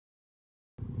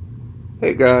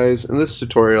Hey guys, in this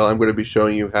tutorial I'm going to be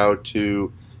showing you how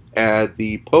to add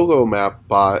the PogoMap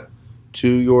bot to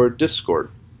your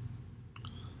Discord.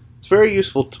 It's a very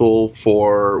useful tool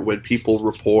for when people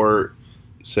report,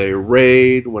 say, a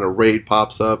raid. When a raid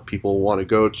pops up, people want to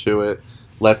go to it.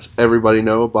 Lets everybody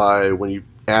know by when you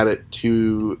add it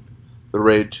to the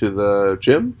raid to the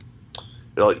gym.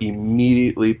 It'll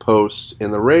immediately post in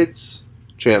the raids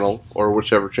channel, or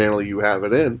whichever channel you have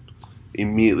it in,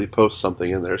 immediately post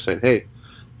something in there saying, hey,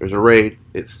 there's a raid.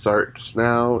 It starts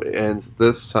now, it ends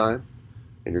this time,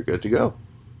 and you're good to go.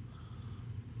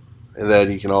 And then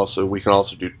we can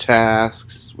also do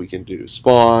tasks, we can do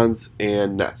spawns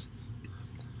and nests.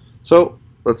 So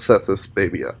let's set this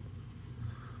baby up.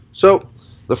 So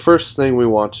the first thing we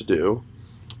want to do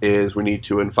is we need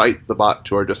to invite the bot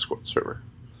to our Discord server.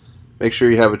 Make sure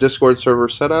you have a Discord server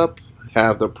set up,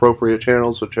 have the appropriate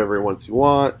channels, whichever ones you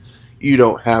want. You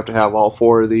don't have to have all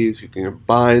four of these. You can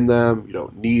combine them. You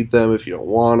don't need them if you don't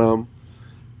want them.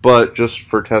 But just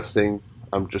for testing,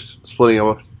 I'm just splitting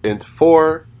them into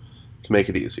four to make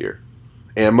it easier.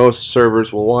 And most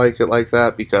servers will like it like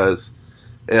that because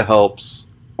it helps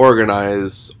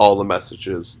organize all the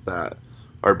messages that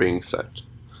are being sent.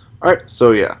 Alright,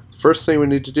 so yeah, first thing we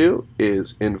need to do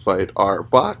is invite our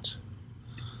bot.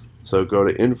 So go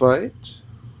to invite.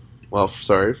 Well,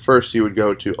 sorry, first you would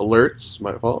go to alerts,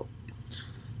 my fault.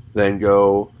 Then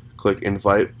go click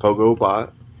invite Pogo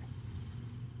bot.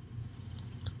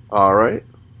 Alright,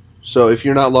 so if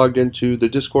you're not logged into the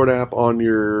Discord app on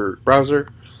your browser,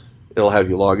 it'll have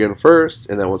you log in first,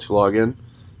 and then once you log in,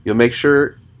 you'll make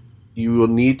sure you will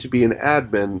need to be an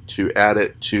admin to add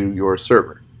it to your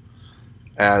server.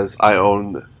 As I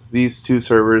own these two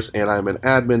servers and I'm an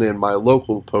admin in my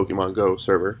local Pokemon Go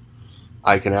server,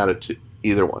 I can add it to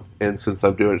either one. And since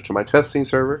I'm doing it to my testing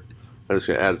server, I'm just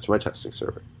going to add it to my testing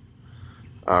server.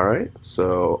 Alright,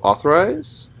 so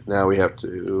authorize. Now we have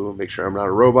to make sure I'm not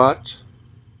a robot.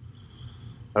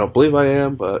 I don't believe I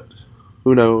am, but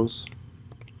who knows.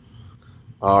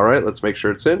 Alright, let's make sure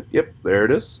it's in. Yep, there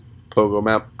it is.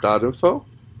 PogoMap.info.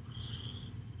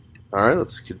 Alright,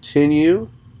 let's continue.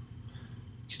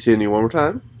 Continue one more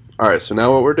time. Alright, so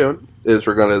now what we're doing is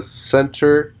we're going to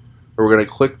center, or we're going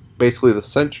to click basically the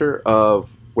center of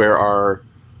where our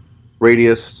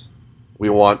radius we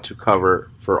want to cover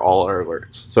for all our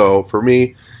alerts. So for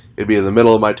me, it'd be in the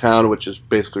middle of my town, which is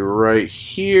basically right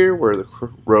here where the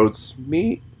roads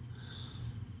meet.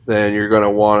 Then you're going to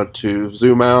want to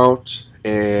zoom out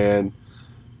and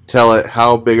tell it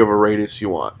how big of a radius you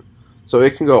want. So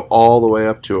it can go all the way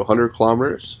up to 100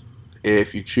 kilometers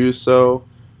if you choose so.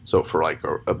 So for like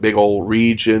a big old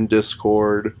region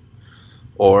Discord,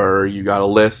 or you got a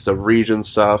list of region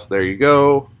stuff, there you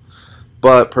go.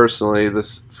 But personally,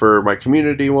 this for my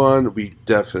community one, we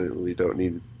definitely don't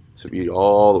need to be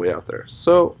all the way out there.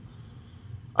 So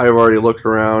I've already looked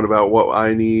around about what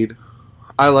I need.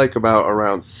 I like about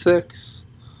around 6,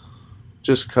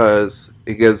 just because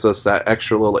it gives us that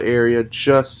extra little area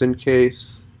just in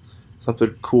case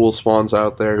something cool spawns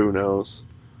out there, who knows.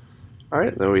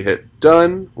 Alright, then we hit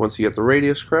done once you get the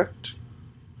radius correct.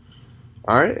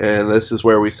 Alright, and this is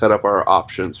where we set up our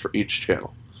options for each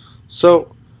channel.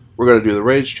 So we're going to do the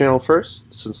raids channel first.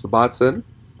 Since the bot's in,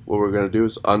 what we're going to do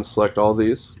is unselect all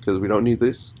these because we don't need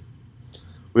these.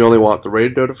 We only want the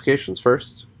raid notifications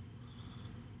first.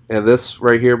 And this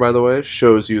right here, by the way,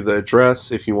 shows you the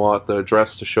address. If you want the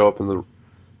address to show up in the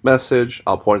message,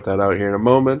 I'll point that out here in a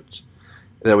moment.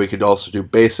 And then we could also do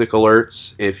basic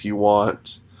alerts if you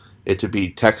want it to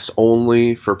be text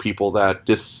only for people that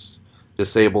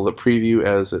disable the preview,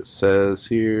 as it says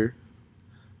here.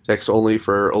 Text only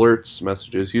for alerts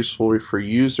messages, useful for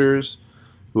users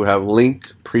who have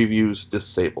link previews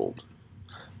disabled.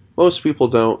 Most people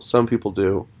don't, some people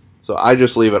do. So I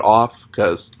just leave it off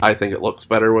because I think it looks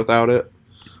better without it,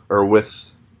 or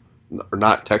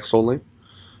not text only.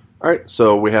 Alright,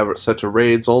 so we have it set to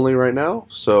raids only right now.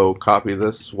 So copy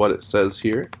this, what it says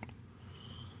here.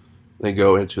 Then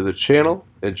go into the channel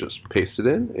and just paste it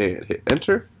in and hit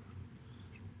enter.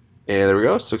 And there we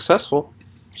go, successful.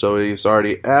 So he's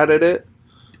already added it.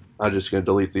 I'm just going to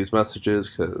delete these messages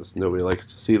because nobody likes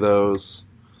to see those.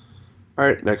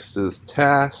 Alright, next is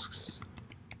tasks.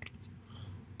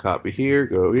 Copy here,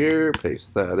 go here,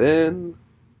 paste that in.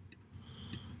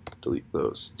 Delete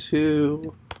those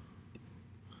two.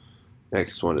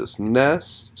 Next one is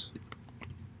nest.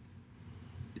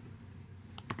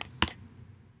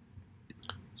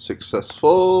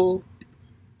 Successful.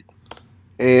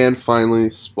 And finally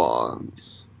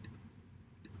spawns.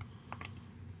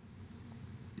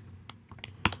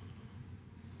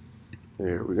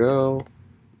 There we go.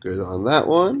 Good on that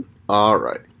one.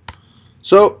 Alright.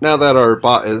 So now that our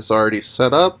bot is already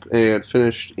set up and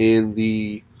finished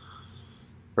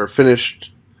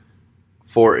finished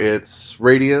for its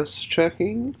radius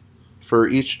checking for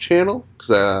each channel,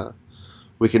 because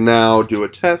we can now do a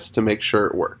test to make sure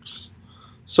it works.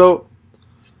 So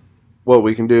what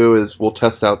we can do is we'll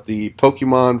test out the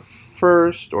Pokemon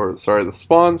first, or sorry, the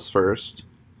spawns first.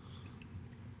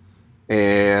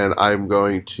 And I'm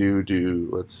going to do,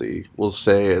 let's see, we'll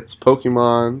say it's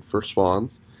Pokemon for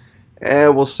spawns.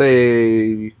 And we'll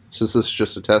say, since this is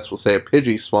just a test, we'll say a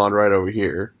Pidgey spawned right over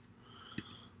here.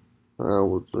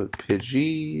 We'll do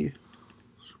Pidgey,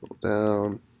 scroll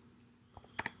down,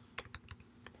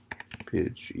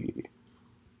 Pidgey,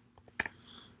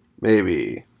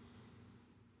 maybe,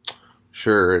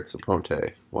 sure, it's a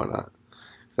Ponte, why not?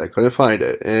 I couldn't find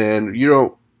it, and you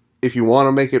don't, if you want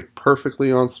to make it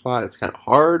perfectly on spot, it's kind of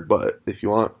hard, but if you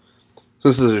want,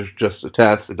 since this is just a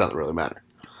test, it doesn't really matter.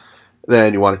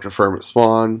 Then you want to confirm it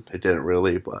spawned, it didn't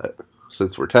really, but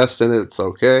since we're testing it, it's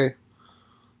okay.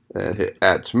 And hit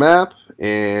add to map,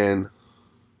 and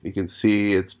you can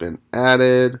see it's been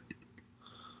added.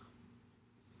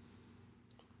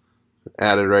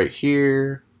 Added right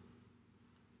here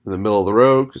in the middle of the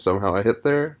road because somehow I hit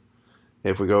there.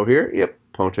 If we go here, yep,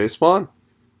 Ponte spawn.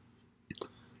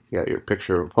 You got your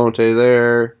picture of a Ponte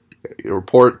there, your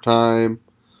report time.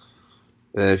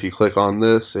 And if you click on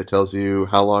this, it tells you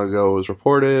how long ago it was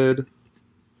reported.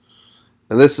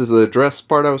 And this is the address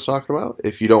part I was talking about.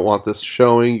 If you don't want this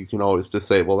showing, you can always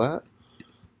disable that.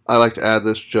 I like to add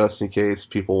this just in case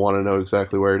people want to know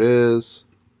exactly where it is.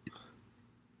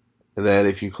 And then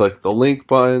if you click the link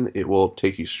button, it will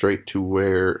take you straight to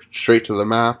the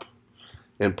map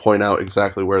and point out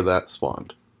exactly where that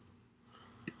spawned.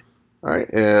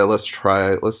 Alright, let's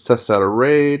try it. Let's test out a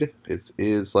raid. It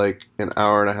is like an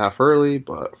hour and a half early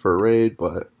for a raid,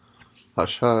 but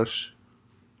hush hush.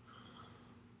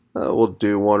 We'll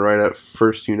do one right at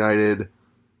First United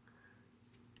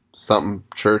something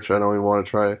church. I don't even want to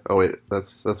try. Oh wait,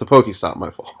 that's a Pokestop,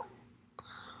 my fault.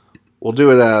 We'll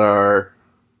do it at our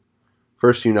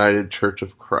First United Church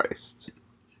of Christ.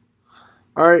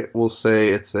 Alright, we'll say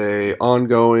it's a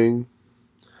ongoing.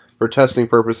 For testing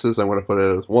purposes, I'm going to put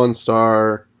it as 1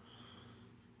 star.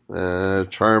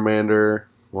 Charmander,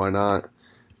 why not?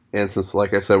 And since,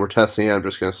 like I said, we're testing it, I'm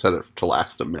just going to set it to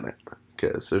last a minute.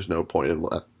 Because there's no point in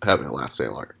having it last any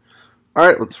longer.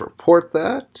 Alright, let's report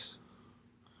that.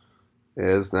 It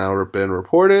has now been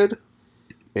reported.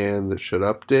 And it should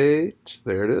update.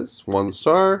 There it is. 1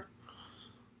 star.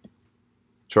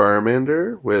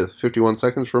 Charmander with 51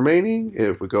 seconds remaining.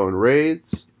 If we go in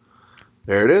raids,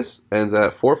 there it is. Ends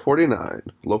at 4:49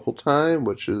 local time,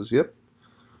 which is, yep,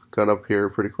 got up here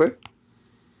pretty quick.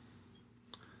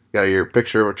 Got your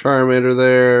picture of a Charmander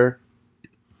there.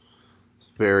 It's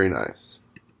very nice.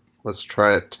 Let's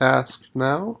try a task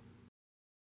now.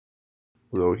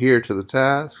 We'll go here to the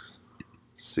tasks.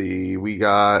 See, we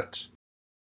got,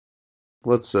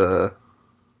 what's a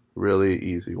really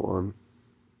easy one?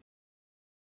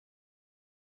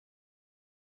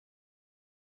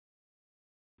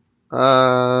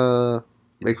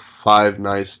 Make 5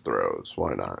 nice throws.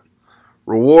 Why not?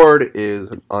 Reward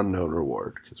is an unknown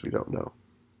reward because we don't know.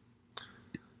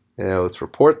 And let's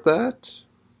report that.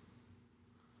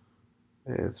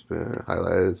 And it's been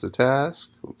highlighted as a task.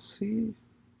 Let's see.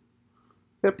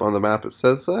 Yep, on the map it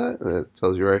says that, and it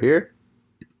tells you right here.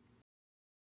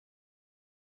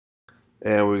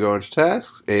 And we go into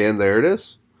tasks, and there it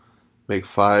is. Make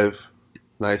 5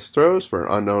 nice throws for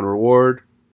an unknown reward.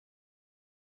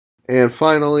 And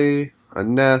finally, a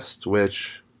nest,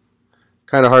 which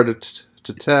kind of hard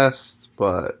to test,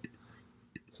 but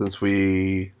since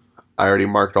I already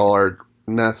marked all our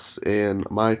nests in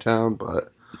my town,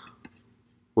 but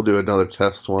we'll do another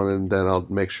test one, and then I'll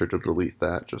make sure to delete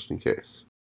that just in case.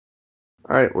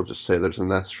 Alright, we'll just say there's a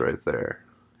nest right there.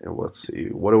 And let's see,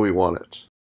 what do we want it?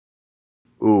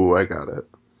 Ooh, I got it.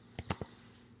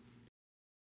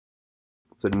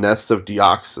 It's a nest of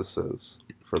Deoxyses,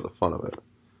 for the fun of it.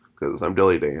 Because I'm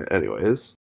deleting it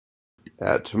anyways.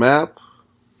 Add to map.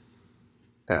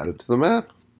 Add it to the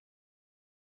map.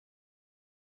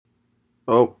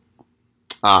 Oh.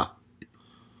 I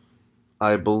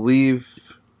believe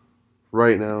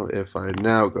right now, if I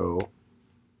now go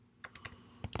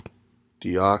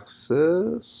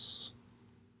Deoxys.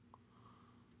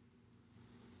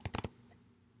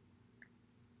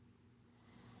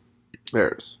 There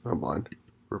it is. I'm on.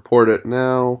 Report it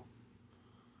now.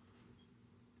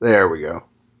 There we go.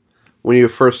 When you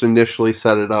first initially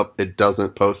set it up, it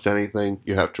doesn't post anything.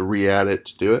 You have to re-add it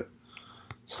to do it.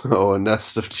 So a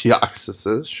nest of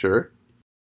Deoxyses, sure.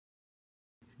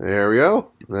 There we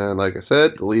go. And like I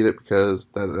said, delete it because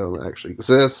that doesn't actually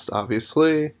exist,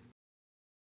 obviously.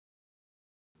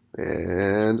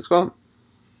 And it's gone.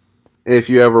 If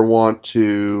you ever want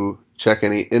to check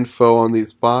any info on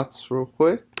these bots real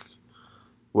quick,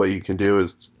 what you can do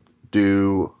is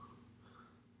do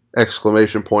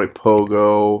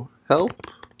 !pogo help.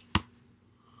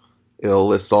 It'll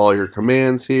list all your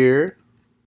commands here.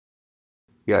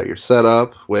 You got your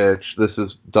setup, which this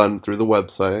is done through the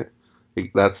website.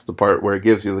 That's the part where it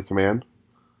gives you the command.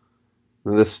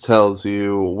 And this tells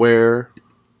you where,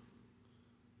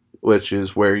 which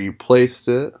is where you placed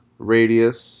it.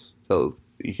 Radius, tells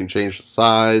you can change the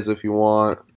size if you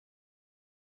want.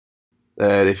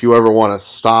 And if you ever want to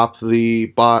stop the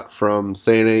bot from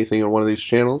saying anything on one of these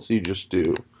channels, you just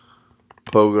do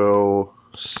Pogo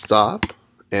stop,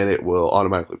 and it will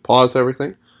automatically pause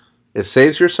everything. It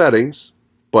saves your settings,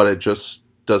 but it just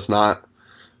does not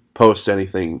post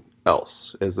anything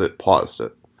else as it paused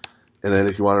it. And then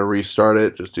if you want to restart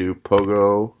it, just do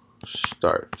Pogo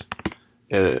start,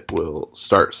 and it will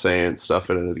start saying stuff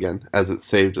in it again as it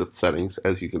saved its settings.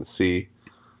 As you can see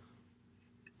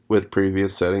with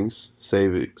previous settings,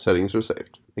 settings are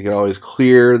saved. You can always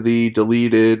clear the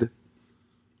deleted,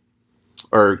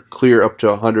 or clear up to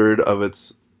 100 of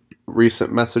its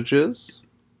recent messages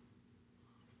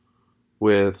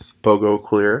with Pogo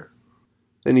Clear.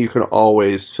 Then you can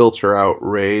always filter out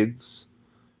raids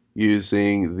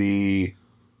using the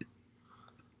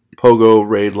Pogo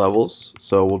raid levels.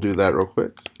 So we'll do that real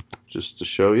quick just to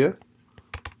show you.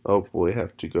 Oh, we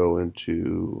have to go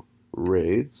into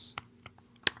raids.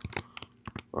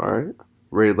 Alright,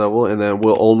 raid level, and then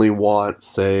we'll only want,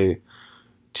 say,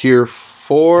 tier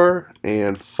 4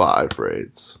 and 5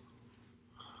 raids.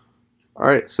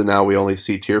 Alright, so now we only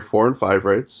see tier 4 and 5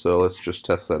 raids, so let's just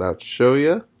test that out to show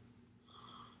you.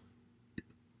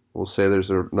 We'll say there's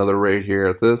another raid here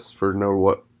at this for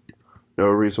no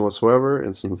reason whatsoever,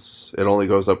 and since it only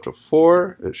goes up to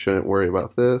 4, it shouldn't worry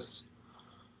about this.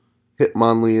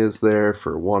 Hitmonlee is there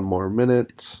for 1 more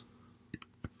minute.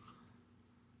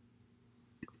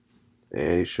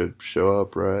 And he should show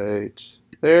up right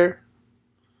there.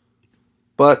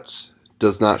 But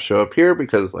does not show up here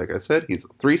because, like I said, he's a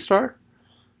 3-star.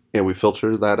 And we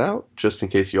filtered that out just in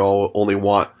case you all only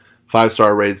want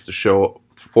 5-star raids to show up,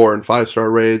 4 and 5-star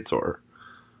raids, or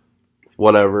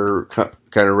whatever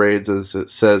kind of raids, as it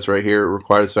says right here. It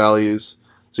requires values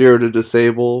 0 to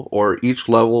disable, or each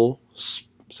level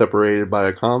separated by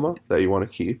a comma that you want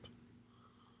to keep.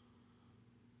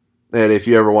 And if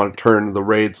you ever want to turn the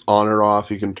raids on or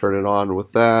off, you can turn it on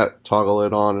with that. Toggle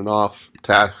it on and off.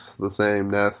 Tasks the same,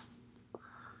 nests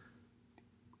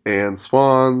and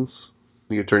spawns.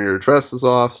 You can turn your addresses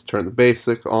off, turn the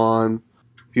basic on.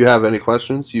 If you have any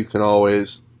questions, you can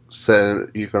always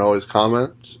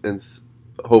comment, and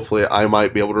hopefully I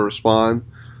might be able to respond.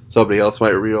 Somebody else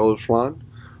might be able to respond.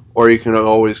 Or you can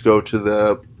always go to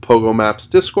the PogoMap's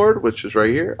Discord, which is right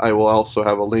here. I will also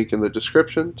have a link in the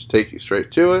description to take you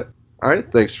straight to it.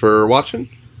 Alright, thanks for watching.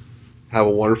 Have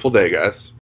a wonderful day, guys.